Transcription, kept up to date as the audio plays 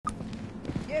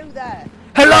you there?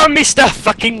 Hello,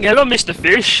 Mr.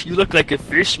 Fish. You look like a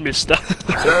fish, mister. Help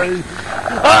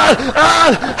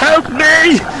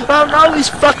me! Oh no, he's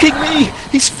fucking me!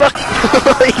 He's fucking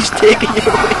he's taking you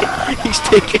away! He's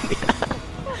taking me!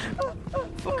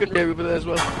 Fucking there over there as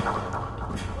well.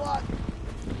 What?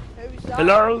 Who's that?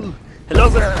 Hello? Hello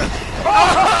there!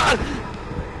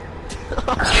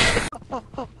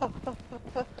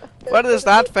 What is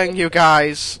that thing, you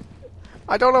guys?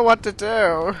 I don't know what to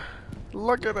do.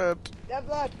 Look at it.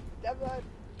 Devlin! Devlin!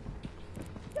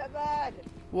 Devlin!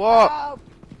 What? Help!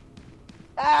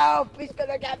 Help! He's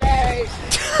gonna get me!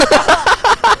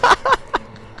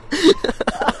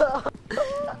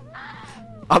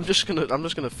 I'm just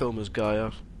gonna film this guy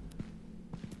out.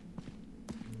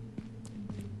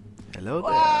 Hello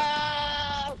there.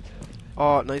 Wow!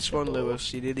 Oh, nice one,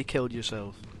 Lewis. You nearly killed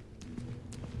yourself.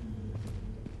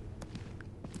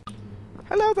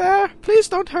 Hello there. Please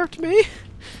don't hurt me.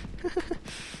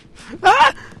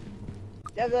 Ah!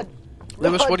 Devlin!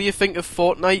 Lewis, run. what do you think of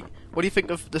Fortnite? What do you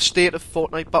think of the state of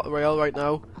Fortnite Battle Royale right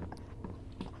now?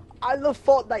 I love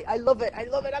Fortnite. I love it. I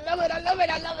love it. I love it. I love it.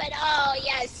 I love it. Oh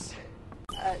yes.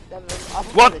 Devlin, I'm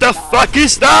What gonna the die. fuck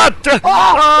is that?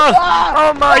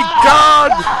 Oh my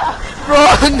god!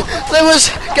 Run! Lewis!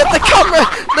 Get the camera!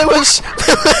 Lewis!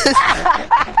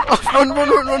 Oh, run, run,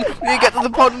 run, run! We need to get to the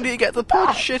pod, we need to get to the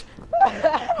pod, shit!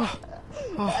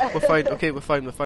 Oh, we're fine, okay, we're fine, we're fine.